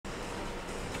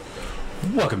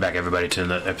Welcome back, everybody, to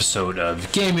another episode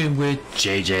of Gaming with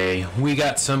JJ. We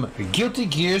got some Guilty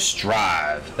Gear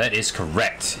Strive. That is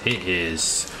correct. It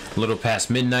is a little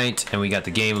past midnight, and we got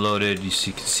the game loaded.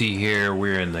 You can see here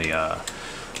we're in the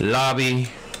lobby,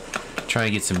 trying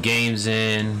to get some games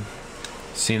in.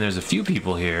 Seeing there's a few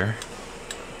people here,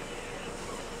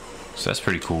 so that's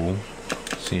pretty cool.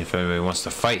 Seeing if anybody wants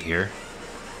to fight here.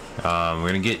 We're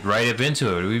gonna get right up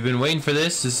into it. We've been waiting for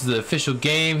this. This is the official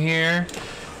game here.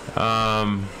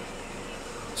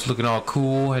 It's looking all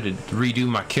cool. Had to redo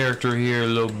my character here a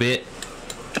little bit,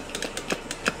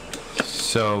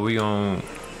 so we gonna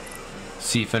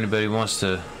see if anybody wants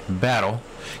to battle.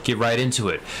 Get right into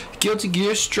it. Guilty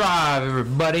Gear Strive,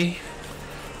 everybody.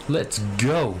 Let's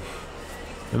go.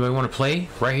 Anybody want to play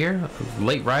right here?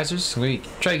 Late risers. We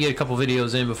try to get a couple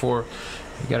videos in before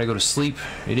we gotta go to sleep.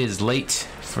 It is late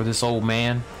for this old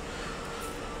man.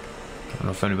 I don't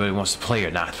know if anybody wants to play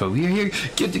or not, but we're here.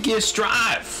 Guilty Gear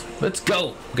Strive. Let's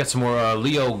go. We got some more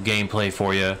Leo gameplay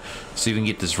for you. See if we can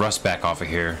get this rust back off of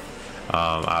here.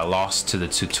 I lost to the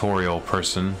tutorial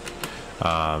person.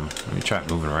 Let me try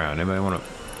moving around. Anybody want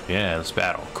to? Yeah, let's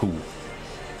battle. Cool.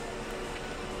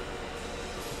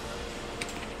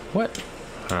 What?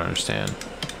 I don't understand.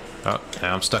 Oh,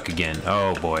 now I'm stuck again.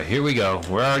 Oh boy, here we go.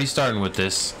 We're already starting with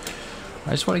this.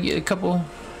 I just want to get a couple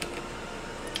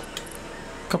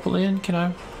in. Can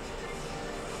I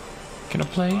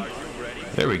play?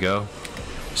 There we go.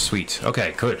 Sweet.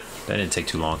 Okay, good. That didn't take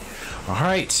too long. All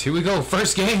right, here we go.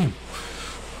 First game.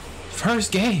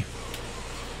 First game.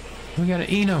 We got an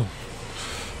Eno.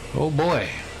 Oh boy.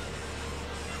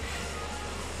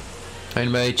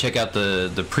 Anybody check out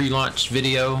the pre-launch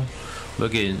video?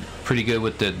 Looking pretty good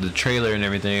with the trailer and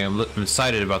everything. I'm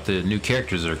excited about the new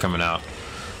characters that are coming out.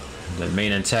 The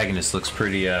main antagonist looks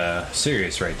pretty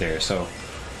serious right there, so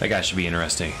that guy should be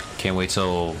interesting. Can't wait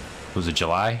till, was it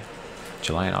July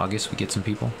and August we get some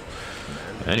people.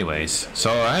 Anyways,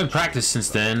 so I haven't practiced since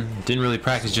then. Didn't really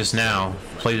practice just now.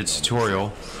 Played the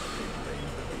tutorial.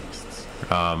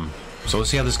 So let's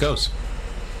see how this goes.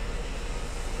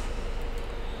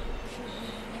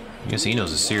 I guess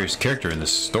Eno's a serious character in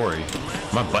this story.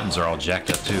 My buttons are all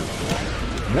jacked up too.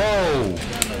 Whoa!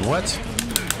 What?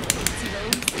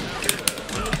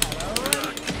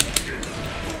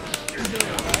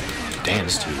 Damn,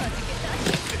 this dude.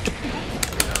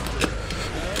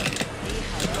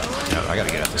 No, I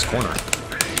gotta get out this corner.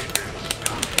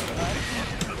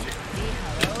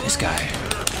 This guy.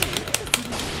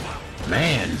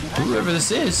 Man, whoever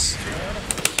this is.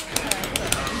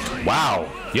 Wow.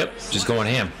 Yep, just going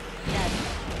ham.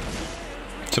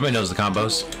 Somebody knows the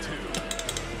combos.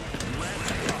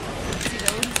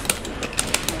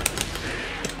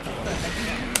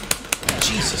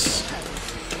 Jesus.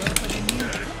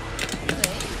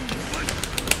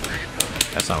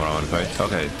 That's not what I want to play.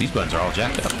 Okay, these buttons are all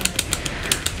jacked up.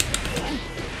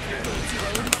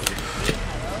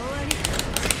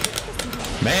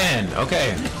 Man,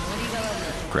 okay.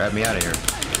 Grab me out of here.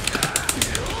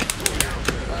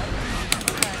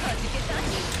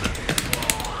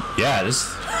 Yeah, this.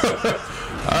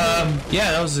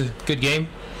 Yeah, that was a good game.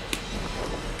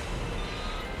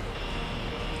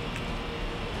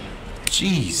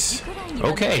 Jeez.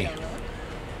 Okay.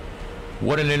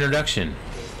 What an introduction.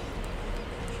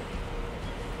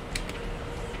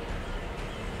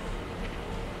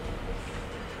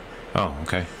 Oh,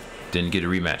 okay. Didn't get a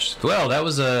rematch. Well, that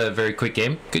was a very quick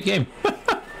game. Good game.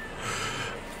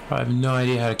 I have no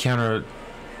idea how to counter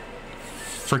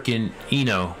freaking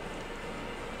Eno.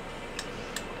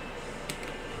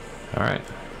 Alright.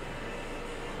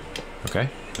 Okay.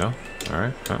 No.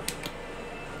 Alright. Oh.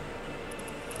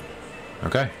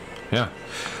 Okay. Yeah.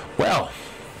 Well.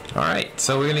 Alright.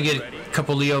 So we're going to get a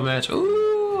couple Leo match.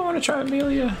 Ooh, I want to try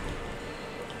Amelia.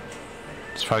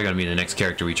 It's probably going to be the next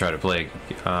character we try to play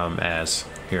as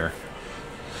here.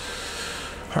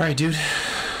 Alright, dude.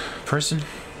 Person.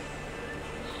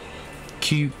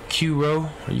 Q row.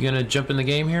 Are you going to jump in the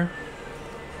game here?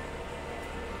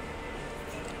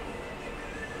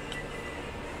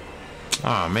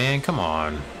 Oh man, come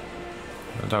on.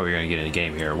 I thought we were gonna get in a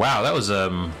game here. Wow, that was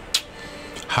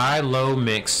high-low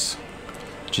mix.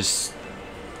 Just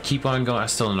keep on going. I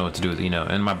still don't know what to do with Eno,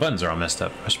 and my buttons are all messed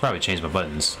up. I should probably change my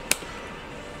buttons.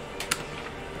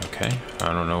 Okay,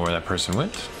 I don't know where that person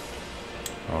went.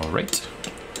 Alright.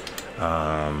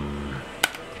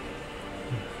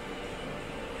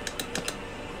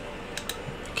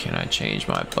 Can I change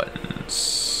my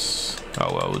buttons?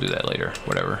 Oh well, we'll do that later.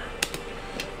 Whatever.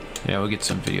 Yeah, we'll get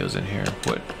some videos in here.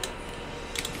 What?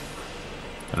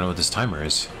 I don't know what this timer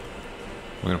is.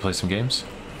 We're gonna play some games?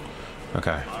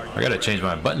 Okay. I gotta change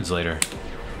my buttons later.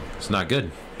 It's not good.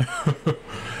 I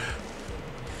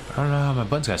don't know how my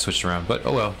buttons got switched around, but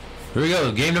oh well. Here we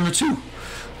go, game number 2.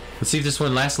 Let's see if this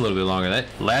one lasts a little bit longer. That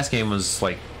last game was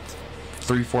like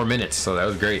 3-4 minutes, so that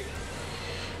was great.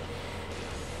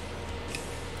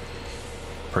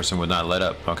 Person would not let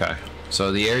up. Okay.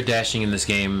 So the air dashing in this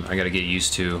game, I gotta get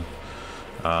used to.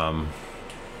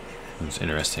 It's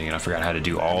interesting, and I forgot how to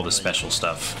do all the special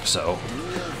stuff. So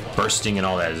bursting and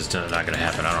all that is not gonna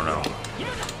happen. I don't know.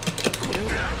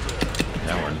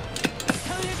 That one.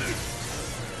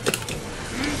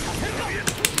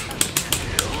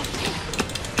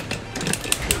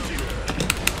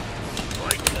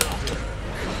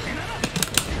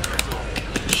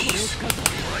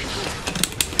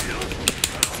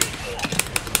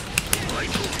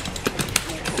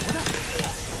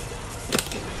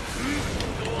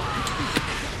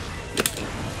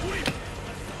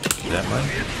 That one?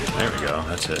 There we go,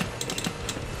 that's it.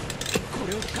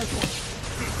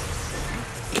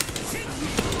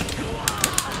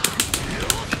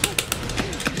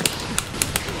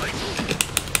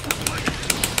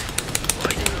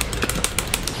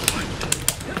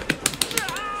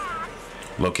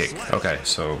 Low kick. Okay,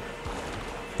 so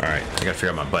alright, I gotta figure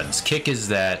out my buttons. Kick is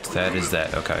that, that is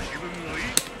that, okay.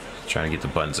 Trying to get the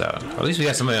buttons out. At least we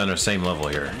got somebody on the same level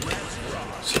here.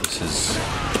 So this is,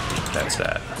 that's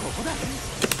that.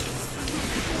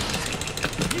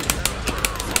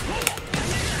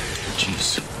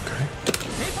 Jeez, okay.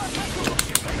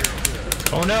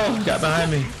 Oh no, he got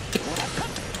behind me.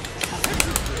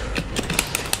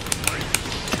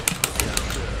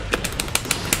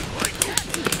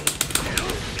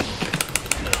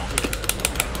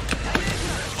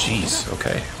 Jeez,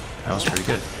 okay. That was pretty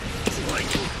good.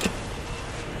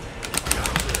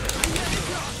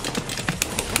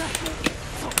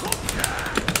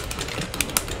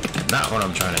 Not what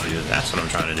I'm trying to do. That's what I'm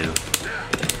trying to do.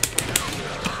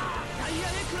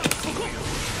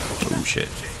 Oh shit.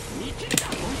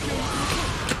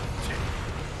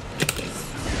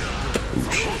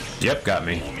 Oh shit. Yep, got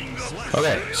me.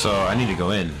 Okay, so I need to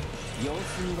go in.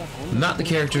 Not the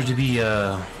character to be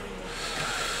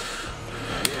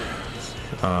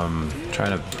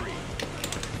trying to.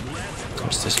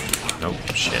 What's this? Nope,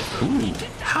 shit. Ooh,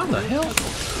 how the hell?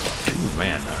 Ooh,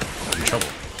 man, I'm in trouble.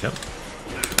 Yep.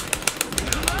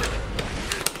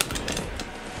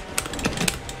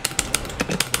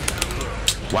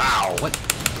 Wow, what?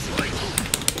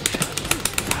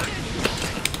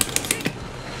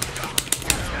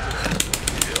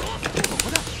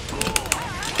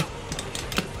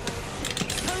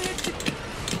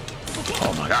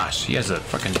 Oh my gosh, he has a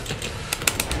fucking.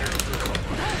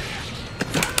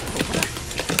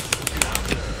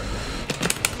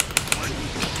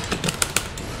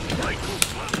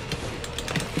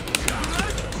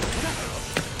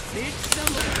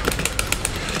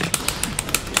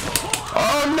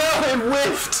 Oh no, it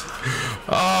whiffed!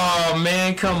 Oh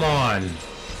man, come on.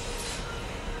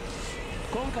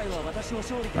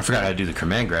 I forgot how to do the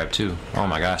command grab too. Oh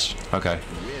my gosh. Okay.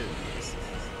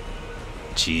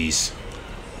 Jeez.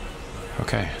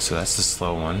 Okay, so that's the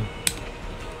slow one.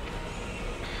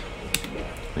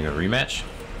 We got a rematch?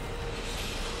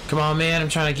 Come on, man, I'm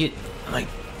trying to get like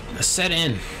a set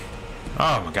in.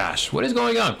 Oh my gosh, what is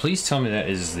going on? Please tell me that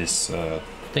is this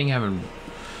thing having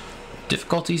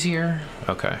difficulties here?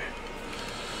 Okay.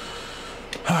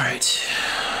 Alright.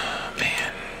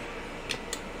 Man.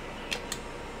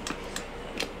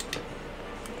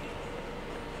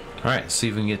 Alright, let's see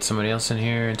if we can get somebody else in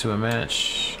here into a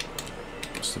match.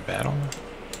 What's the battle?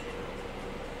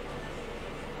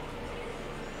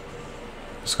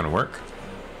 It's gonna work.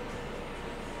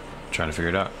 Trying to figure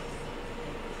it out.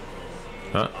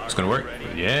 Huh? It's gonna work.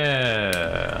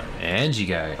 Yeah, Angie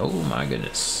guy. Oh my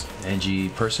goodness, Angie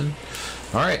person.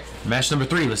 All right, match number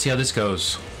 3. Let's see how this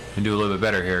goes. And do a little bit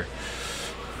better here.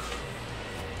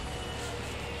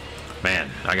 Man,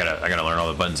 I gotta learn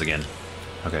all the buttons again.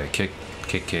 Okay, kick,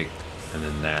 kick, kick, and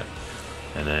then that,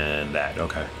 and then that.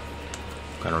 Okay,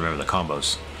 gotta remember the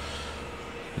combos.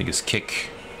 I think it's kick.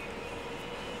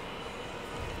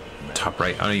 Top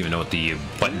right. I don't even know what the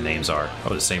button names are. Oh,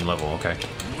 the same level. Okay.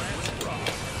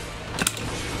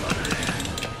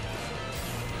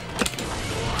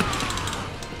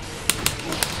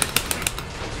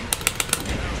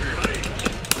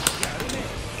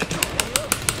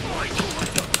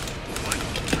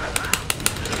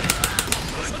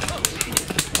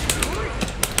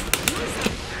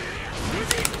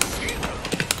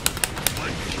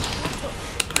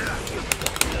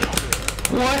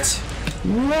 What?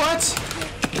 What?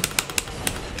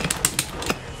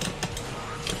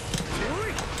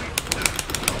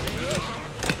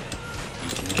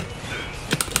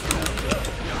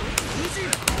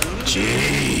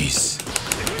 Jeez.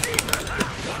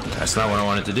 That's not what I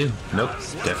wanted to do. Nope,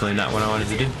 definitely not what I wanted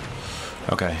to do.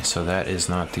 Okay, so that is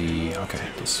not the... Okay,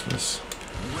 this...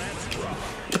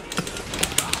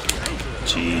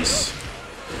 Jeez.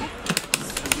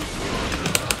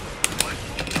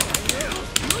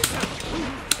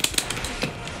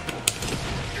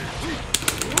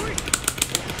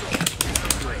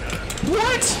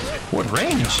 What? What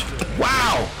range?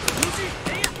 Wow!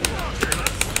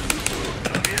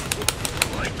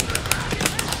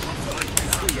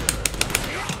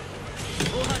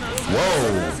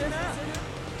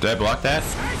 Whoa! Did I block that?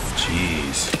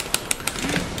 Jeez.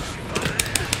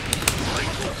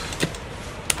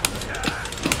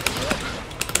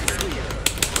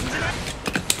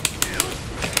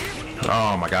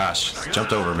 Oh my gosh,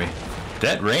 jumped over me.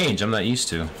 That range, I'm not used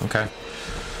to. Okay.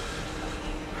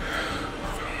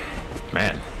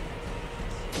 Man.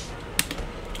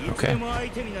 Okay.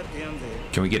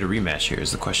 Can we get a rematch here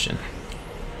is the question.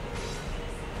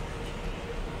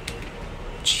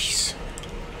 Jeez.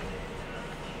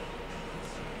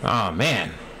 Oh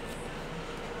man.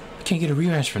 I can't get a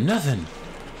rematch for nothing.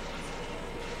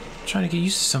 I'm trying to get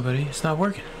used to somebody. It's not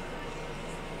working.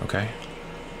 Okay.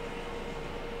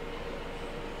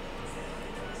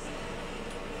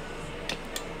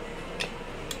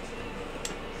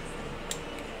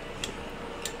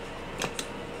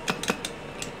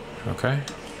 Okay.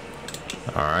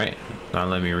 Alright. Now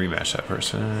let me rematch that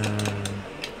person.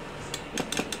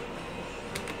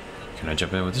 Can I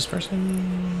jump in with this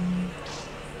person?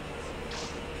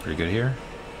 Pretty good here.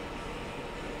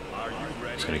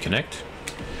 It's gonna connect.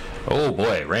 Oh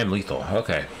boy, Ram lethal.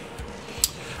 Okay.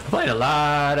 I'm playing a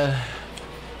lot of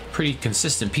pretty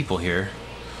consistent people here.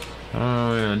 I don't know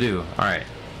what I'm gonna do. Alright.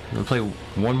 I'm gonna play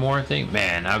one more thing.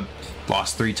 Man, I've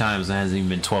lost 3 times and it hasn't even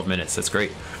been 12 minutes. That's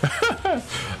great.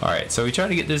 Alright, so we try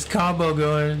to get this combo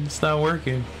going. It's not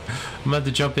working. I'm about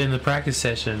to jump in the practice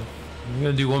session. I'm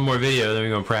gonna do one more video, then we're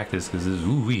gonna practice because this is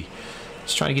ooh-wee.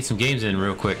 Just trying to get some games in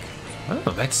real quick. I don't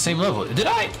know, back to the same level. Did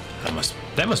I?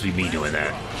 That must be me doing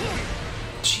that.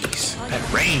 Jeez,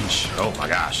 that range. Oh my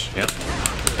gosh. Yep.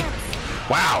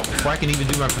 Wow, before I can even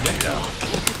do my projectile.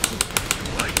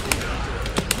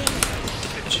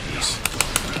 Jeez.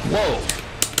 Whoa.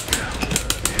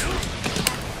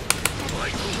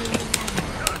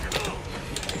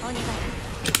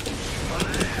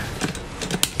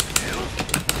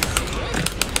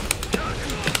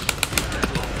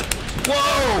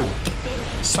 Whoa!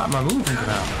 Stop my move from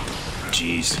coming out.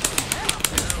 Jeez.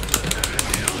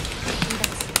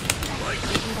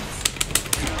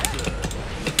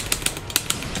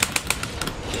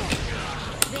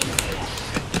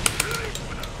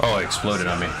 Oh, it exploded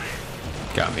on me.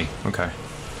 Got me. Okay.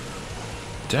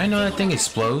 Did I know that thing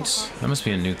explodes? That must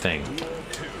be a new thing.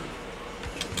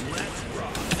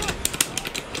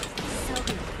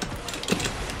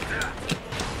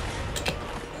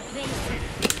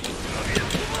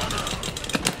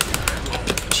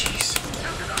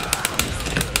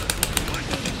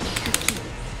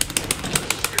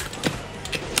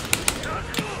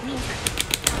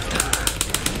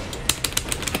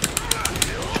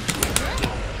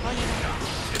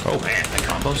 Oh man, that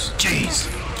combos. Jeez.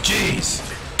 Jeez.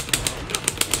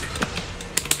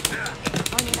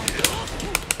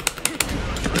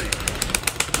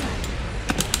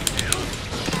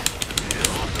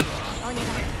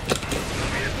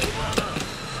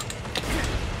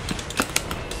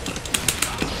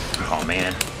 Oh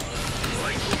man.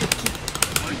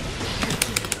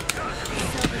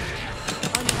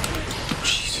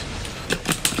 Jeez.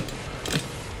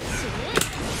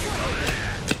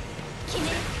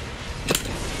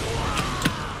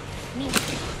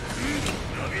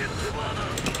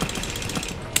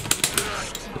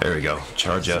 There we go.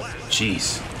 Charge up.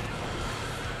 Jeez.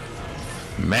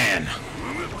 Man.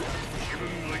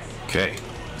 Okay.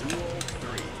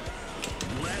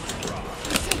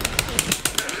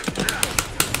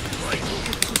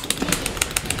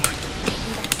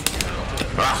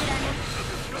 Ah.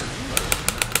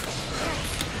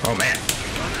 Oh man.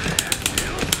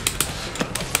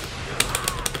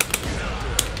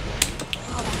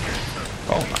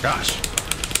 Oh my gosh.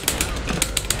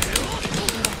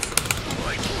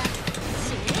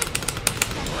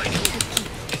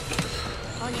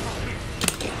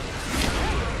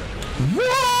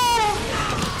 Whoa!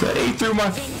 That ate through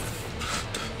my...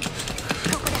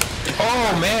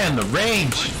 Oh man, the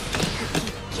range.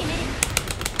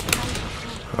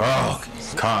 Oh,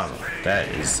 come. That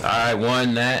is... I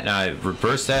won that and I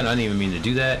reversed that and I didn't even mean to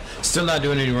do that. Still not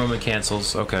doing any Roman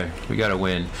cancels. Okay, we gotta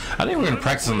win. I think we're gonna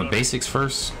practice on the basics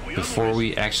first before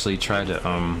we actually try to,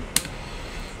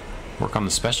 Work on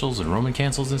the specials and Roman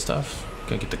cancels and stuff.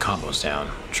 Gotta get the combos down.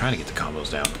 I'm trying to get the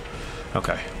combos down.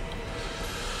 Okay.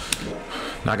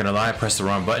 Not gonna lie, I pressed the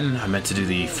wrong button. I meant to do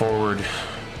the forward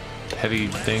heavy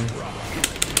thing.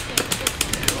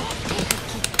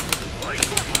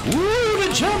 Woo,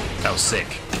 the jump! That was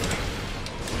sick.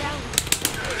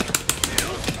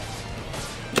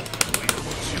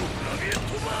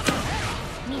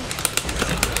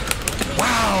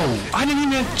 Wow! I didn't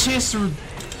even have a chance to...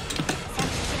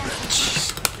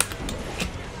 Jeez.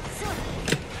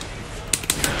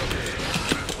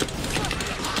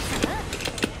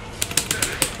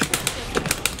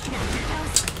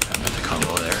 I meant the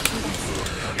combo there.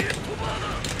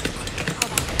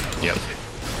 Yep.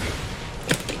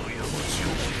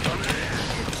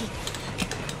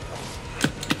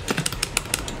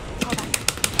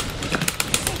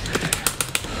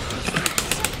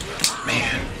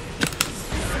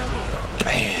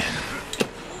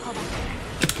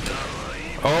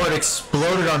 Oh, it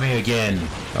exploded on me again.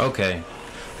 Okay.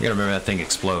 I gotta remember that thing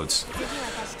explodes.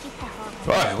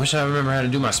 Oh, I wish I remember how to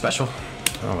do my special.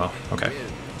 Oh well, okay.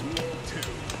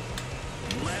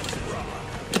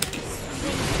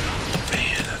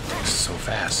 Man, that thing's so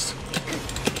fast.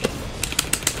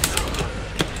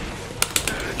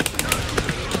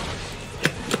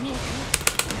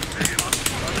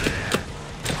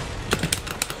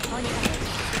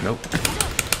 Nope.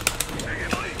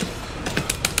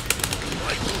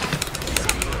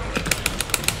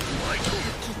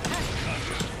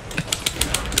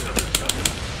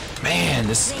 Man,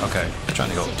 this... Okay, I'm trying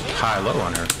to go high-low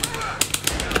on her.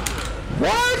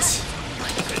 What?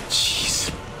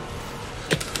 Jeez.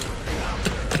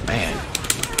 Man.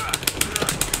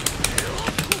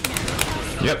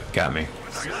 Yep, got me.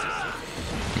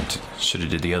 Should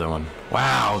have did the other one.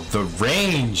 Wow, the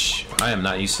range! I am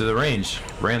not used to the range.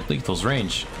 Rand Lethal's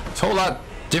range. It's a whole lot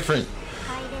different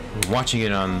watching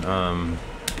it on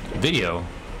video.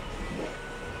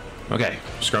 Okay,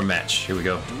 scrum match. Here we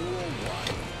go.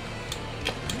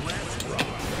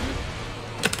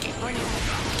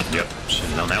 Yep, should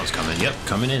have known that was coming. Yep,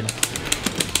 coming in.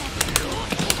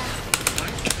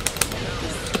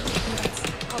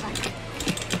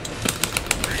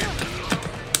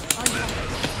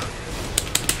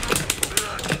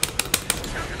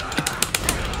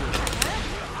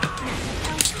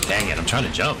 Dang it, I'm trying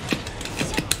to jump.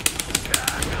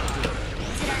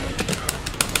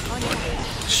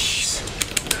 Jeez.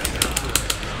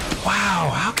 Wow,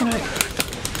 how can I...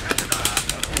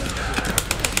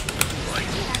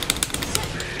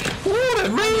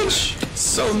 Range!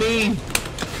 So mean!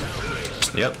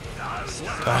 Yep.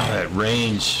 Oh, that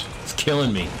range. It's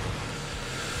killing me.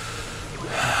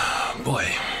 Boy.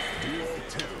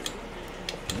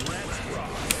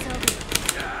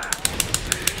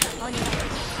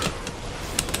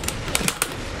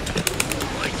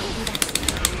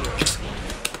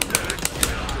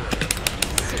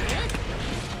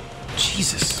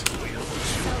 Jesus.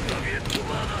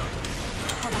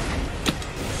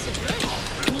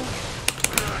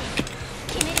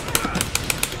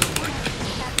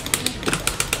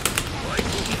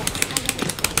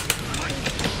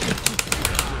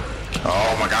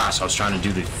 Oh my gosh, I was trying to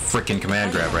do the freaking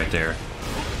command grab right there.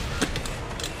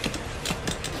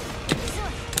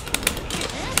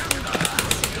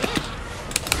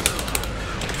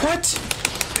 What?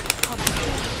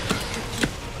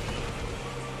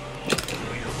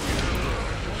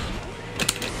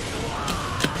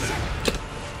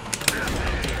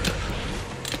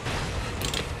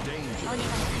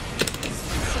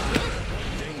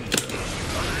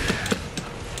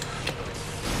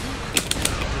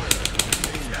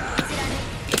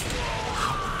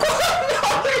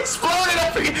 Exploded!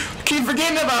 I keep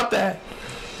forgetting about that.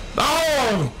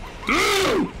 Oh!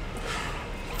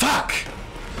 Fuck!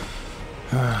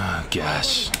 Oh,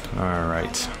 gosh.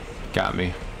 Alright. Got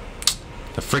me.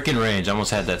 The freaking range. I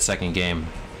almost had that second game.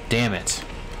 Damn it.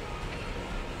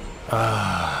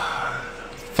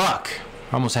 Fuck.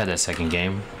 I almost had that second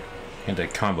game. Get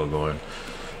that combo going.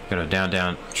 Got a down,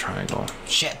 down, triangle.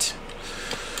 Shit.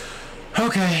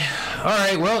 Okay.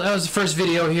 Alright, well, that was the first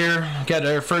video here. Got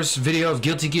our first video of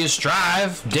Guilty Gear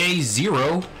Strive, day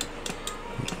 0.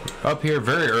 Up here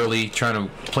very early, trying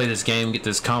to play this game, get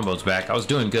this combos back. I was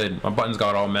doing good. My buttons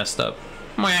got all messed up.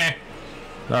 Meh.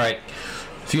 Alright.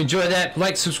 If you enjoyed that,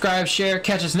 like, subscribe, share.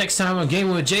 Catch us next time on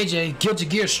Gaming with JJ. Guilty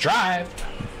Gear Strive.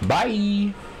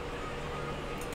 Bye.